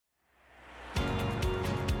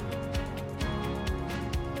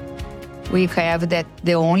we have that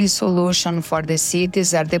the only solution for the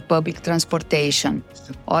cities are the public transportation.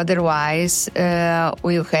 Otherwise,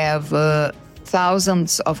 we have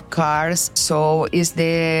thousands of cars, so it's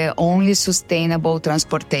the only sustainable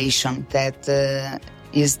transportation that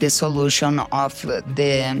is the solution of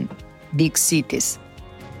the big cities.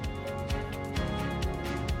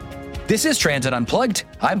 This is Transit Unplugged.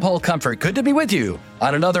 I'm Paul Comfort. Good to be with you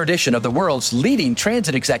on another edition of the world's leading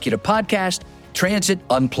transit executive podcast, Transit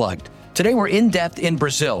Unplugged. Today we're in depth in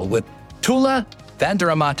Brazil with Tula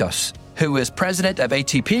Vandaramatos, who is president of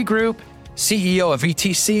ATP Group, CEO of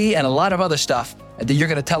VTC, and a lot of other stuff that you're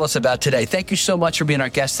going to tell us about today. Thank you so much for being our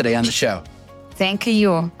guest today on the show. Thank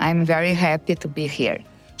you. I'm very happy to be here.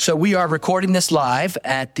 So we are recording this live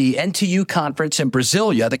at the NTU conference in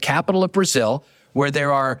Brasilia, the capital of Brazil, where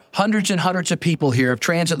there are hundreds and hundreds of people here, of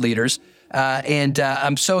transit leaders. And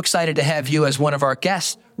I'm so excited to have you as one of our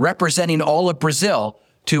guests representing all of Brazil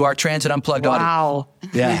to our Transit Unplugged audience. Wow.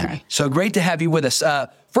 Yeah. So great to have you with us.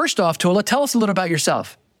 First off, Tula, tell us a little about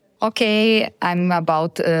yourself. Okay, I'm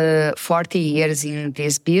about 40 years in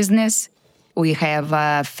this business. We have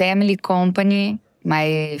a family company.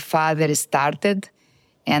 My father started,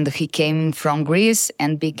 and he came from Greece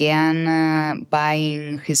and began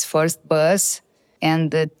buying his first bus.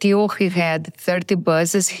 And till he had 30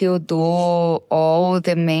 buses, he would do all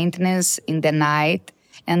the maintenance in the night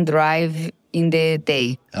and drive in the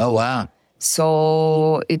day. Oh, wow.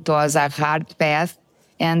 So it was a hard path,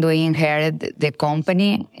 and we inherited the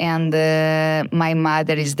company. And my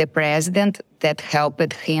mother is the president that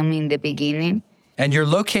helped him in the beginning. And you're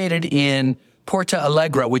located in Porto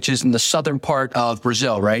Alegre, which is in the southern part of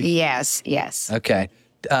Brazil, right? Yes. Okay.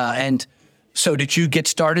 And so did you get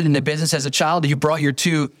started in the business as a child? You brought your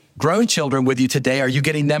two grown children with you today. Are you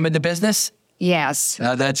getting them in the business? Yes.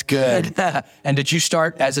 That's good. And did you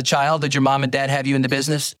start as a child? Did your mom and dad have you in the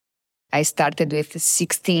business? I started with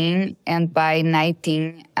 16, and by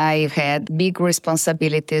 19, I had big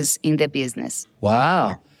responsibilities in the business.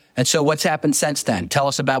 Wow. And so what's happened since then? Tell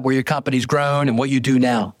us about where your company's grown and what you do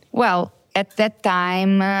now. Well, at that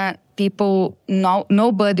time,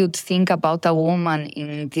 nobody would think about a woman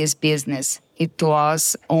in this business. It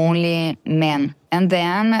was only men. And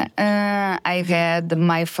then I had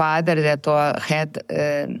my father that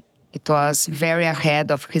it was very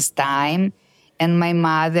ahead of his time, and my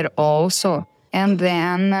mother also. And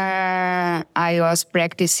then I was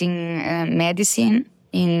practicing medicine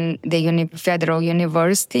in the Federal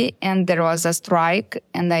University, and there was a strike,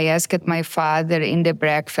 and I asked my father in the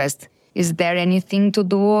breakfast, is there anything to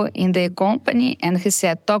do in the company? And he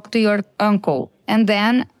said, talk to your uncle. And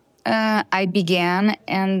then I began,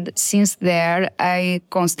 and since there, I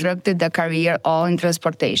constructed a career all in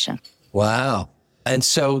transportation. Wow. And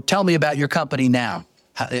so tell me about your company now,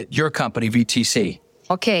 your company, VTC.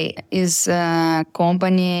 Okay, it's a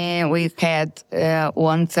company. We've had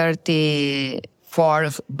 134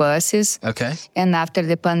 buses. Okay. And after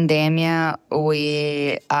the pandemic,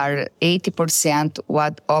 we are 80%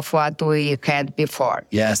 of what we had before.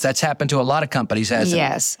 Yes, that's happened to a lot of companies, hasn't it?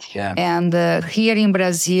 Yes. Yeah. And here in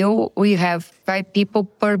Brazil, we have 5 people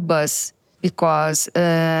per bus because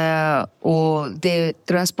the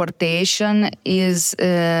transportation is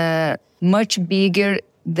much bigger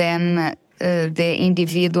than the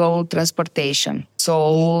individual transportation.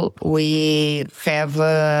 So we have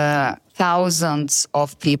thousands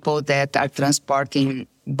of people that are transporting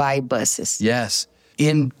by buses. Yes.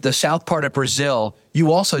 In the south part of Brazil,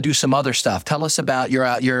 you also do some other stuff. Tell us about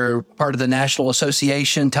you're part of the National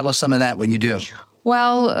Association. Tell us some of that when you do.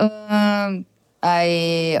 Well,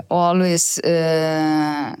 I always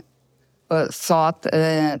thought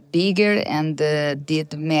bigger and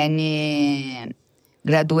did many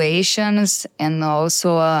graduations and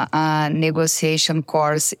also a negotiation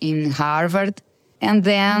course in Harvard. And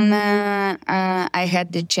then I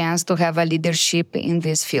had the chance to have a leadership in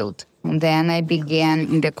this field. And then I began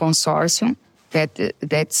in the consortium,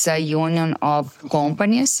 that's a union of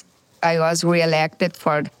companies. I was reelected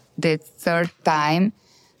for the 3rd time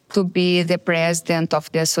to be the president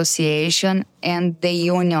of the association and the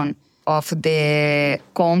union of the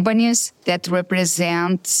companies that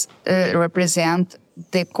represent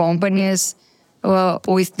the companies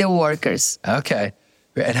with the workers. Okay.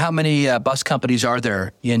 And how many bus companies are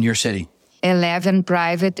there in your city? 11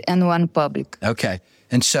 private and 1 public. Okay.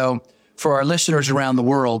 And so for our listeners around the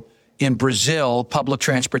world, in Brazil, public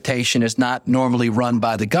transportation is not normally run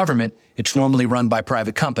by the government. It's normally run by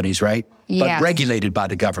private companies, right? Yes. But regulated by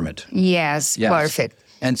the government. Yes. Perfect.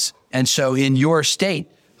 And so in your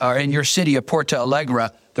state, or in your city of Porto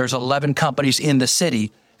Alegre, there's 11 companies in the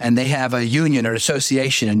city, and they have a union or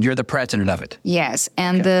association, and you're the president of it. Yes,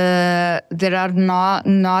 and there are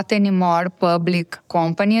not anymore public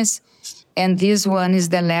companies, and this one is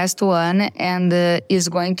the last one, and is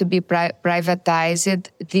going to be privatized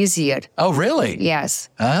this year. Oh, really? Yes.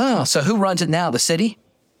 Oh, so who runs it now? The city?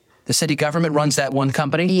 The city government runs that one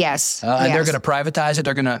company? Yes. And they're going to privatize it?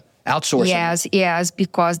 They're going to outsource it? Yes,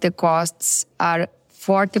 because the costs are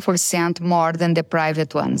 40% more than the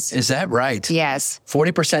private ones. Is that right? Yes.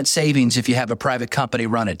 40% savings if you have a private company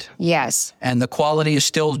run it. Yes. And the quality is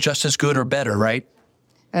still just as good or better, right?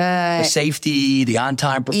 The safety, the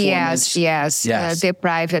on-time performance. Yes. The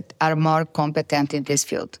private are more competent in this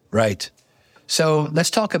field. Right. So let's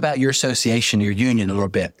talk about your association, your union a little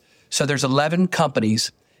bit. So there's 11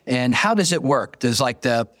 companies, and how does it work? Does like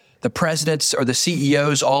the presidents or the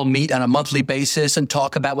CEOs all meet on a monthly basis and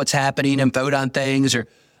talk about what's happening and vote on things? Or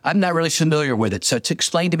I'm not really familiar with it. So to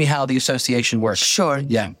explain to me how the association works. Sure.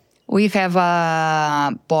 Yeah. We have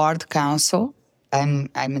a board council. I'm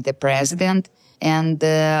the president, and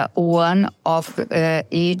one of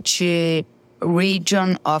each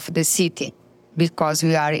region of the city, because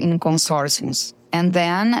we are in consortiums. And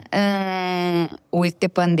then with the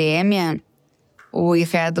pandemic, we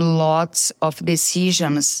had lots of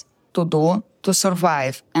decisions to do to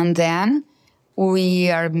survive. And then we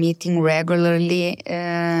are meeting regularly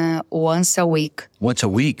once a week. Once a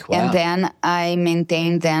week? Wow. And then I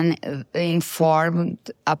maintain them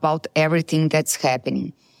informed about everything that's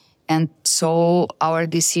happening. And so our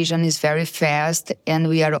decision is very fast, and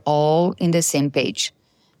we are all in the same page.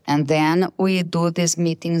 And then we do these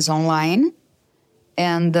meetings online.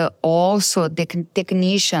 And also the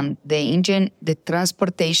technician, the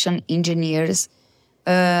transportation engineers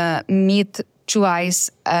meet twice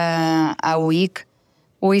a week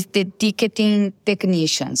with the ticketing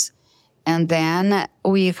technicians. And then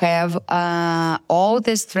we have all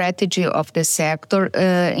the strategy of the sector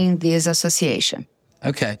in this association.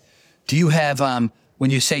 Okay. Do you have, when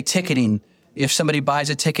you say ticketing, if somebody buys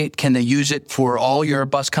a ticket, can they use it for all your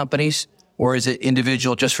bus companies? Or is it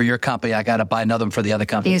individual just for your company? I got to buy another one for the other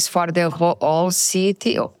company. It's for the whole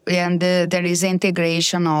city, and there is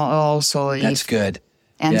integration also. That's good.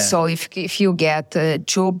 And so if you get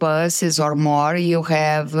 2 buses or more, you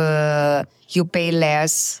have you pay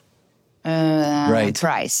less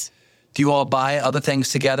price. Do you all buy other things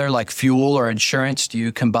together, like fuel or insurance? Do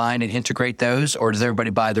you combine and integrate those, or does everybody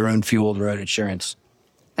buy their own fuel, their own insurance?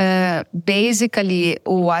 Basically,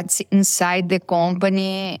 what's inside the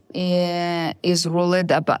company is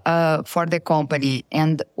ruled for the company,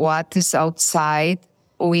 and what is outside,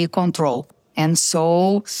 we control. And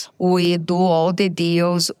so we do all the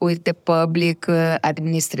deals with the public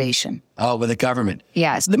administration. Oh, with the government.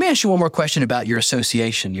 Yes. Let me ask you one more question about your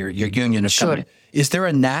association, your union of companies. Is there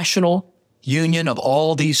a national union of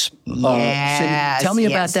all these cities? Tell me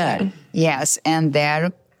about that. Yes, and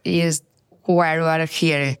there is where we are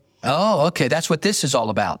here. Oh, okay. That's what this is all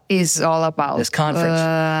about. Is all about. This conference.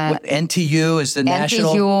 What, NTU is the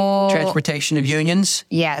National Transportation of Unions?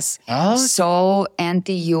 Yes. Oh. So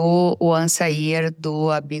NTU once a year do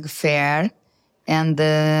a big fair, and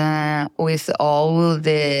with all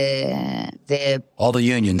the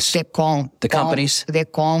unions. The companies. The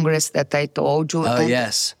Congress that I told you. Oh,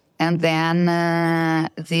 yes. And then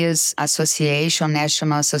this association,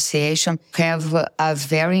 National Association, have a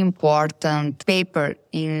very important paper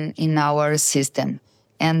in our system.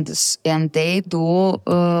 And they do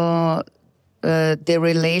the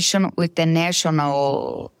relation with the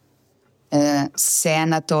national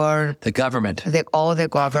senator. The government. All the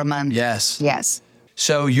government. Yes. Yes.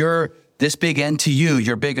 So this big NTU,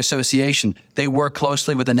 your big association, they work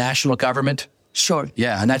closely with the national government? Sure.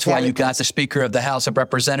 Yeah, and that's why you got the Speaker of the House of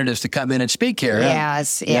Representatives to come in and speak here.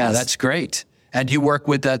 Yes, Yeah, that's great. And you work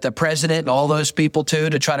with the president and all those people, too,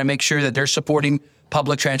 to try to make sure that they're supporting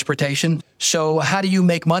public transportation. So how do you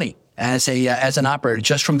make money as an operator?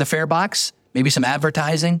 Just from the fare box? Maybe some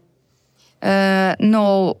advertising?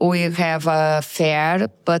 No, we have a fare,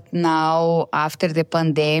 but now after the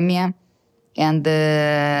pandemic and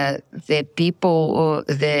the people,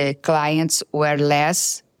 the clients were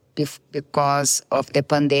less, because of the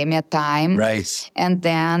pandemic time. Right. And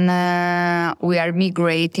then we are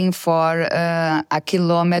migrating for a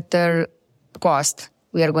kilometer cost.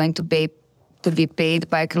 We are going to be paid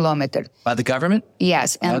by kilometer. By the government?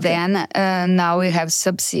 Yes. And then now we have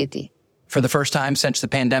subsidy. For the first time since the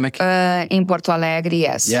pandemic? In Porto Alegre,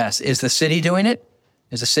 yes. Yes. Is the city doing it?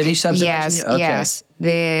 Is the city subsidizing? Yes, yes.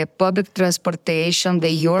 The public transportation,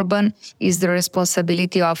 the urban, is the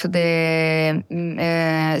responsibility of the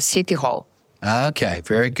city hall. Okay,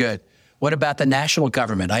 very good. What about the national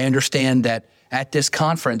government? I understand that at this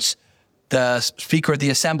conference, the Speaker of the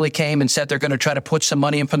Assembly came and said they're going to try to put some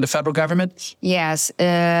money in from the federal government? Yes,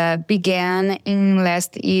 began in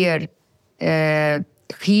last year.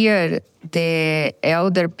 Here, the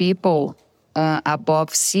elder people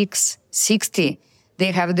above 60,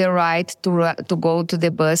 they have the right to go to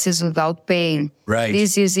the buses without paying. Right.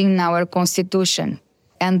 This is in our constitution.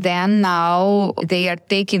 And then now they are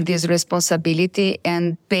taking this responsibility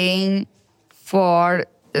and paying for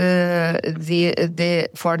the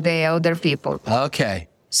elder people. Okay.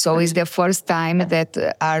 So it's the first time that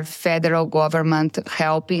our federal government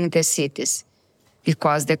helping the cities,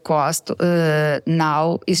 because the cost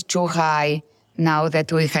now is too high. Now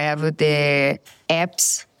that we have the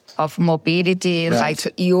apps of mobility, right,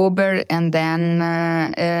 like Uber, and then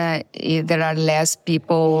there are less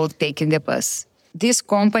people taking the bus. These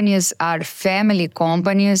companies are family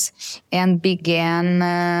companies and began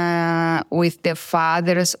with the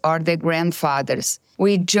fathers or the grandfathers.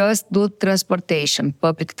 We just do transportation,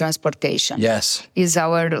 public transportation. Yes. Is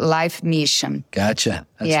our life mission. Gotcha.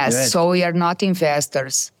 That's yes, good. So we are not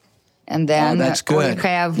investors. And then that's good. we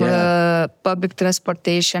have public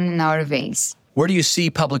transportation in our veins. Where do you see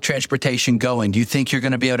public transportation going? Do you think you're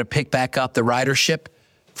going to be able to pick back up the ridership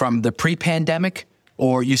from the pre-pandemic?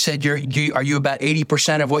 Or you said are you about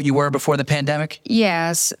 80% of what you were before the pandemic?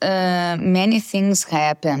 Yes, many things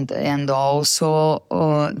happened, and also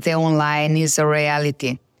the online is a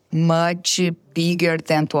reality, much bigger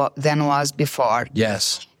than was before.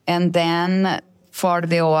 Yes. And then for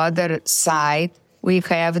the other side, we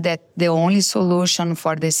have that the only solution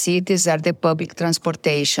for the cities are the public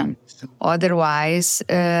transportation. Otherwise,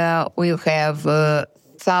 we'll have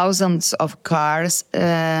thousands of cars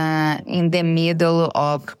in the middle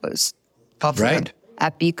of right,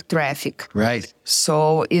 a big traffic. Right.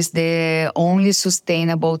 So it's the only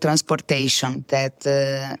sustainable transportation that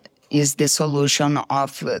is the solution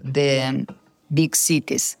of the big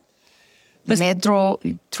cities. Metro,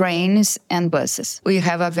 trains, and buses. We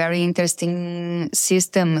have a very interesting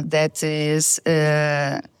system that is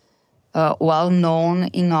well known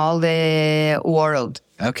in all the world.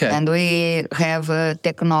 Okay. And we have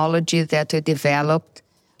technology that we developed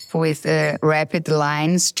with rapid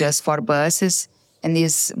lines just for buses, and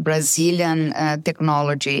this Brazilian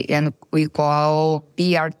technology, and we call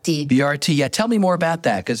BRT. BRT, yeah. Tell me more about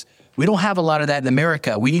that, because we don't have a lot of that in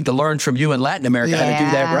America. We need to learn from you in Latin America how to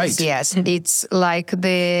do that right. Yes, it's like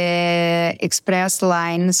the express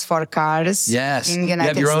lines for cars. Yes, in the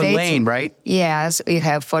United you have your own States. lane, right? Yes, we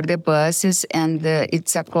have for the buses, and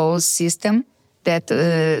it's a closed system that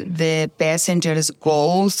the passengers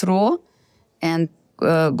go through and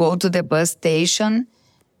go to the bus station,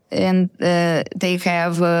 and they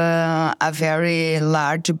have a very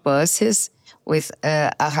large buses with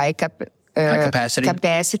a high capacity,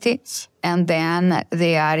 and then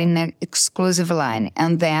they are in an exclusive line,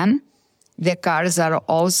 and then the cars are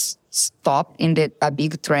all stopped in a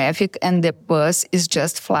big traffic, and the bus is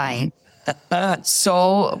just flying.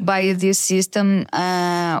 So by this system,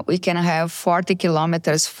 we can have 40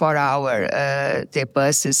 kilometers per hour, the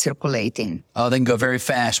bus is circulating. Oh, they can go very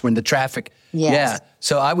fast when the traffic. Yes. Yeah.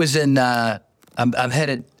 So I was in, I'm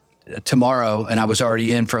headed tomorrow, and I was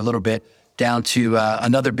already in for a little bit, down to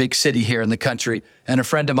another big city here in the country. And a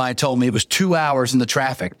friend of mine told me it was 2 hours in the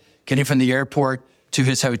traffic getting from the airport to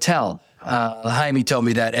his hotel. Jaime told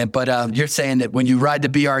me that. But you're saying that when you ride the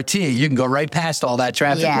BRT, you can go right past all that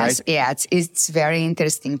traffic, right? Yes, it's very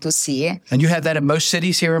interesting to see. And you have that in most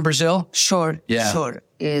cities here in Brazil? Sure, yeah. Sure.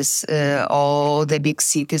 All the big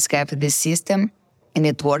cities have this system, and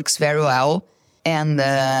it works very well. And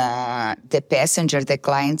the passengers, the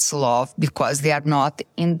clients love, because they are not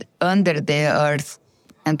under the earth,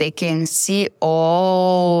 and they can see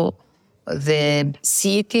all the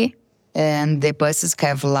city. And the buses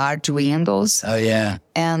have large windows. Oh, yeah.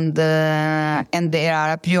 And they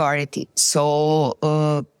are a priority. So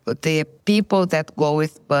the people that go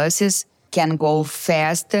with buses can go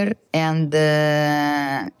faster, and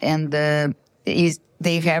they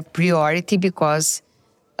have priority because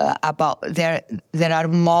there are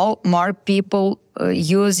more people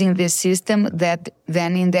using the system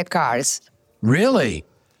than in the cars. Really?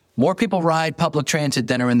 More people ride public transit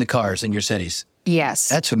than are in the cars in your cities? Yes.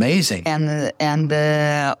 That's amazing. And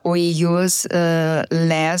we use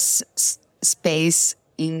less space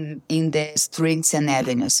in the streets and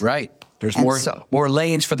avenues. Right. There's more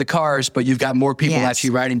lanes for the cars, but you've got more people actually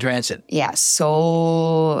riding transit. Yes.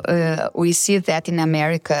 So we see that in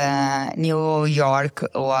America, New York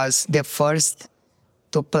was the first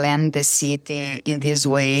to plan the city in this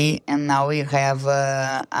way, and now we have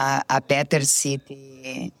a better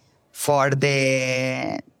city for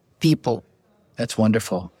the people. That's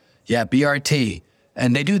wonderful. Yeah, BRT.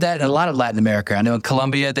 And they do that in a lot of Latin America. I know in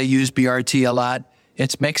Colombia, they use BRT a lot.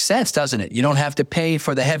 It makes sense, doesn't it? You don't have to pay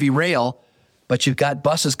for the heavy rail, but you've got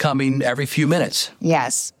buses coming every few minutes.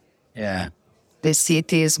 Yes. Yeah. The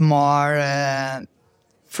city is more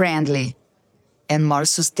friendly and more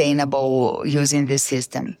sustainable using the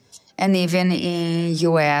system. And even in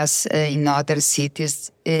U.S., in other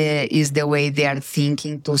cities, is the way they are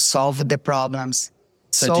thinking to solve the problems.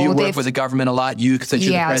 So do you work with the government a lot? Since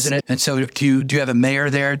you're the president? And so do you have a mayor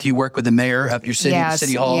there? Do you work with the mayor of your city,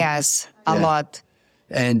 city hall? Yes, a lot.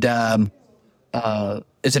 And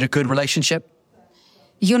is it a good relationship?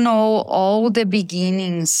 You know, all the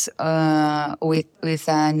beginnings with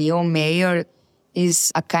a new mayor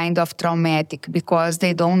is a kind of traumatic because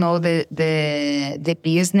they don't know the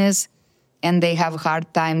business and they have a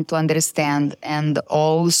hard time to understand. And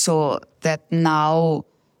also that now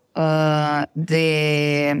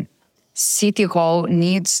the city hall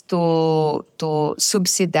needs to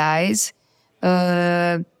subsidize.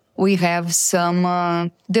 We have some,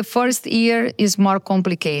 the first year is more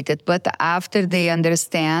complicated, but after they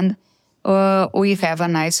understand, we have a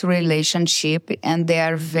nice relationship and they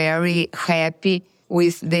are very happy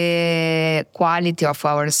with the quality of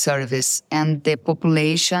our service. And the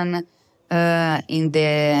population in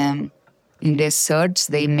the search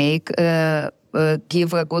they make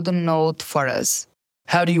give a good note for us.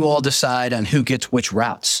 How do you all decide on who gets which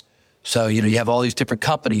routes? So, you have all these different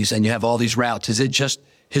companies and you have all these routes. Is it just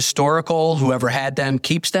historical, whoever had them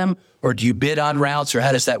keeps them, or do you bid on routes, or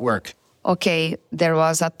how does that work? Okay, there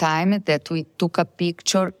was a time that we took a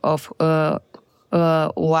picture of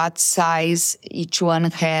what size each one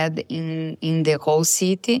had in the whole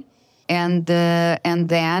city, and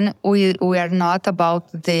then we are not about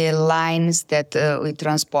the lines that we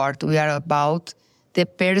transport. We are about the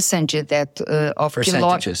percentage that of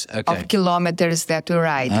kilometers that we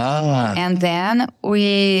ride. And then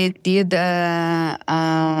we did.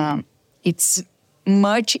 It's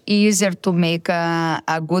much easier to make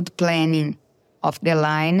a good planning of the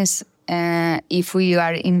lines if we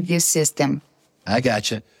are in this system. I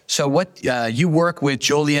gotcha. So what you work with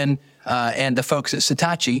Julian and the folks at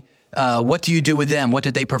Hitachi. What do you do with them? What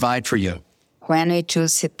did they provide for you? When we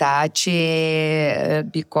choose Hitachi,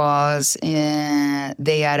 because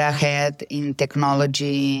they are ahead in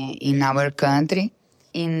technology in our country.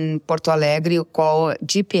 In Porto Alegre, you call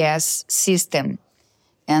GPS system.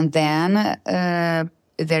 And then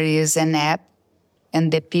there is an app,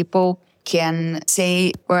 and the people can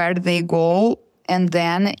say where they go, and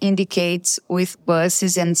then indicates with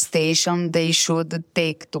buses and station they should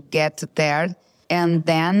take to get there. And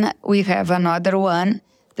then we have another one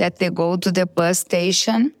that they go to the bus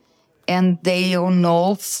station and they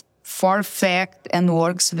know for fact and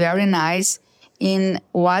works very nice in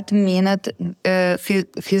what minute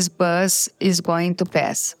his bus is going to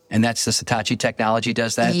pass. And that's the Hitachi technology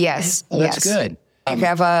does that? Yes. Well, that's good. We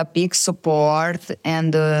have a big support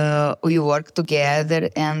and we work together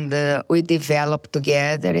and we develop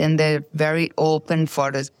together and they're very open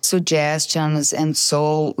for the suggestions. And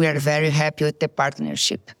so we are very happy with the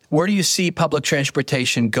partnership. Where do you see public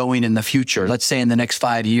transportation going in the future? Let's say in the next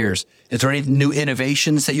 5 years. Is there any new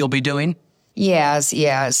innovations that you'll be doing? Yes.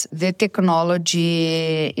 The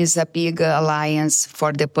technology is a big alliance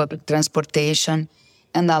for the public transportation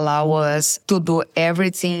and allow us to do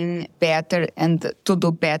everything better and to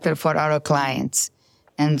do better for our clients.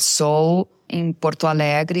 And so in Porto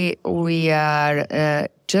Alegre, we are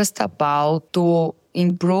just about to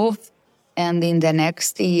improve. And in the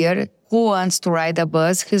next year, who wants to ride a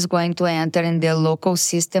bus, he's going to enter in the local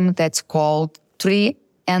system that's called Tree.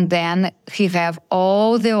 And then he have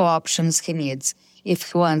all the options he needs.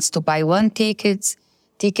 If he wants to buy one ticket,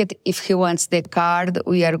 if he wants the card,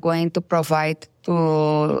 we are going to provide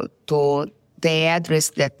to the address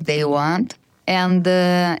that they want. And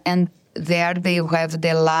there they have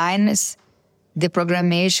the lines, the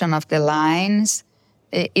programmation of the lines.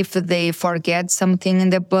 If they forget something in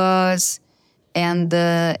the bus, and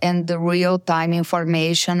the real-time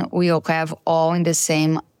information, we'll have all in the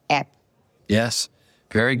same app. Yes,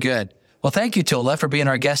 very good. Well, thank you, Tula, for being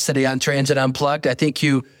our guest today on Transit Unplugged. I think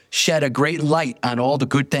you shed a great light on all the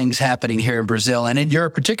good things happening here in Brazil and in your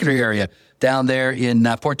particular area down there in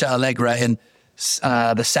Porto Alegre in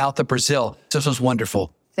the south of Brazil. This was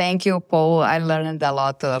wonderful. Thank you, Paul. I learned a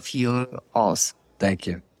lot of you also. Thank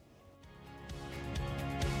you.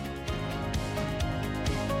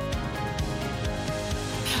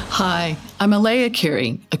 Hi, I'm Alea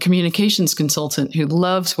Carey, a communications consultant who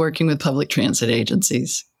loves working with public transit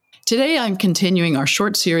agencies. Today, I'm continuing our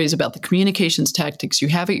short series about the communications tactics you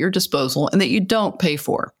have at your disposal and that you don't pay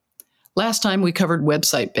for. Last time we covered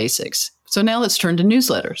website basics, so now let's turn to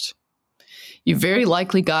newsletters. You very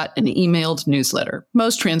likely got an emailed newsletter.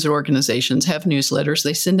 Most transit organizations have newsletters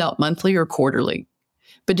they send out monthly or quarterly.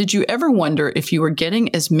 But did you ever wonder if you were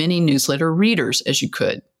getting as many newsletter readers as you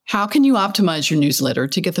could? How can you optimize your newsletter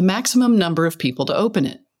to get the maximum number of people to open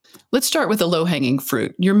it? Let's start with the low-hanging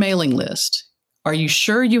fruit, your mailing list. Are you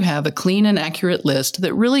sure you have a clean and accurate list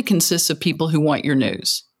that really consists of people who want your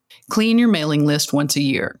news? Clean your mailing list once a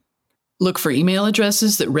year. Look for email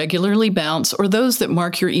addresses that regularly bounce or those that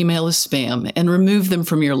mark your email as spam and remove them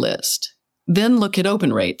from your list. Then look at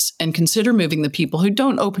open rates and consider moving the people who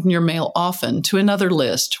don't open your mail often to another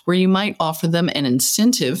list where you might offer them an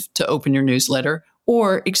incentive to open your newsletter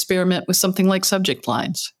or experiment with something like subject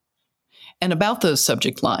lines. And about those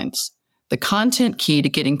subject lines, the content key to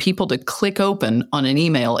getting people to click open on an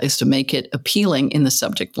email is to make it appealing in the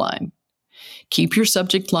subject line. Keep your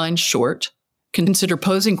subject line short. Consider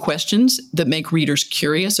posing questions that make readers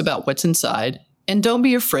curious about what's inside, and don't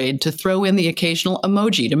be afraid to throw in the occasional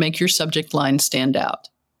emoji to make your subject line stand out.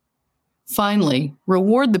 Finally,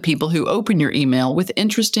 reward the people who open your email with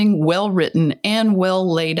interesting, well-written, and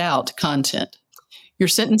well-laid-out content. Your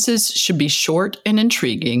sentences should be short and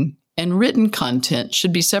intriguing, and written content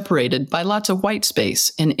should be separated by lots of white space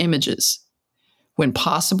and images. When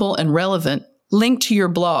possible and relevant, link to your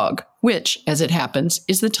blog, which, as it happens,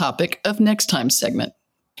 is the topic of next time's segment.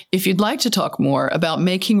 If you'd like to talk more about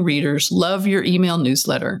making readers love your email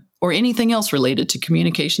newsletter or anything else related to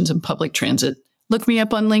communications and public transit, look me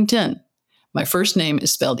up on LinkedIn. My first name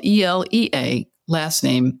is spelled E-L-E-A, last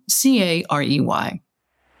name C-A-R-E-Y.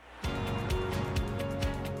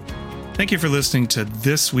 Thank you for listening to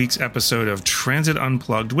this week's episode of Transit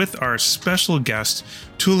Unplugged with our special guest,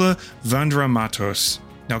 Tula Vandaramatos.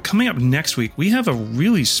 Now, coming up next week, we have a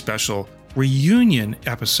really special reunion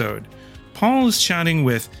episode. Paul is chatting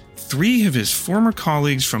with three of his former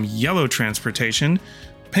colleagues from Yellow Transportation,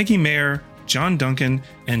 Peggy Mayer, John Duncan,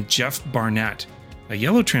 and Jeff Barnett.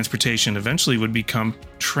 Yellow Transportation eventually would become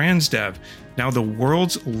Transdev, now the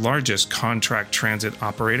world's largest contract transit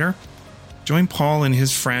operator. Join Paul and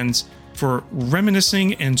his friends for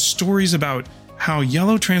reminiscing and stories about how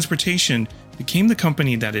Yellow Transportation became the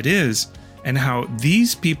company that it is and how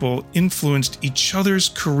these people influenced each other's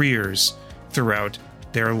careers throughout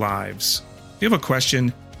their lives. If you have a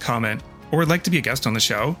question, comment, or would like to be a guest on the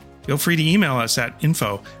show, feel free to email us at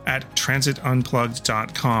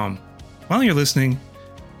info@transitunplugged.com. While you're listening,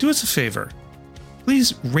 do us a favor.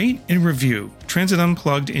 Please rate and review Transit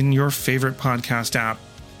Unplugged in your favorite podcast app.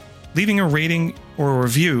 Leaving a rating or a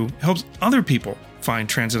review helps other people find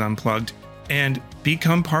Transit Unplugged and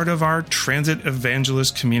become part of our transit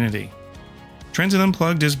evangelist community. Transit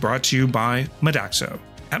Unplugged is brought to you by Modaxo.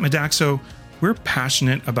 At Modaxo, we're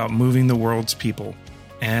passionate about moving the world's people.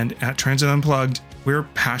 And at Transit Unplugged, we're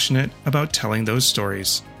passionate about telling those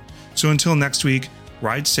stories. So until next week,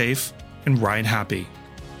 ride safe and ride happy.